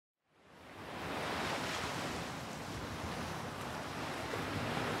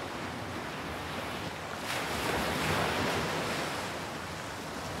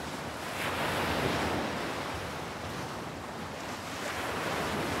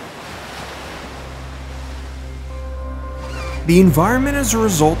The environment is a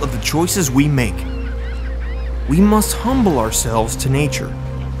result of the choices we make. We must humble ourselves to nature.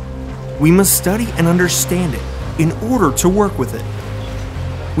 We must study and understand it in order to work with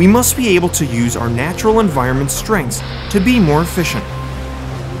it. We must be able to use our natural environment strengths to be more efficient.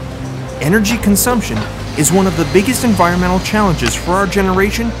 Energy consumption is one of the biggest environmental challenges for our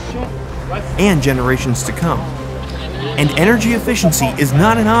generation and generations to come. And energy efficiency is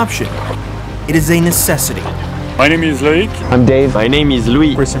not an option, it is a necessity. My name is Loic. I'm Dave. My name is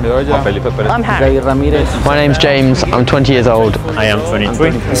Louis. I'm Harry. My name's James. I'm 20 years old. I am 23.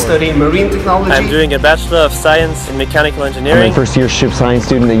 I'm studying marine technology. I'm doing a Bachelor of Science in Mechanical Engineering. I'm a first-year ship science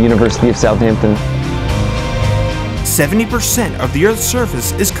student at the University of Southampton. 70% of the Earth's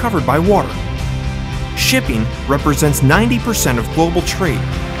surface is covered by water. Shipping represents 90% of global trade,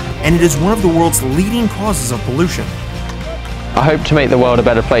 and it is one of the world's leading causes of pollution. I hope to make the world a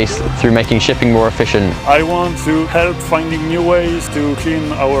better place through making shipping more efficient. I want to help finding new ways to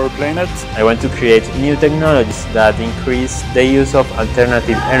clean our planet. I want to create new technologies that increase the use of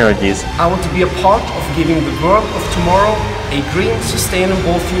alternative energies. I want to be a part of giving the world of tomorrow a green,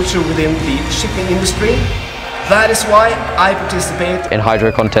 sustainable future within the shipping industry. That is why I participate In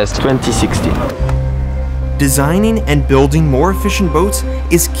Hydrocontest 2016. Designing and building more efficient boats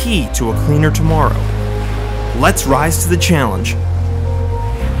is key to a cleaner tomorrow. Let's rise to the challenge.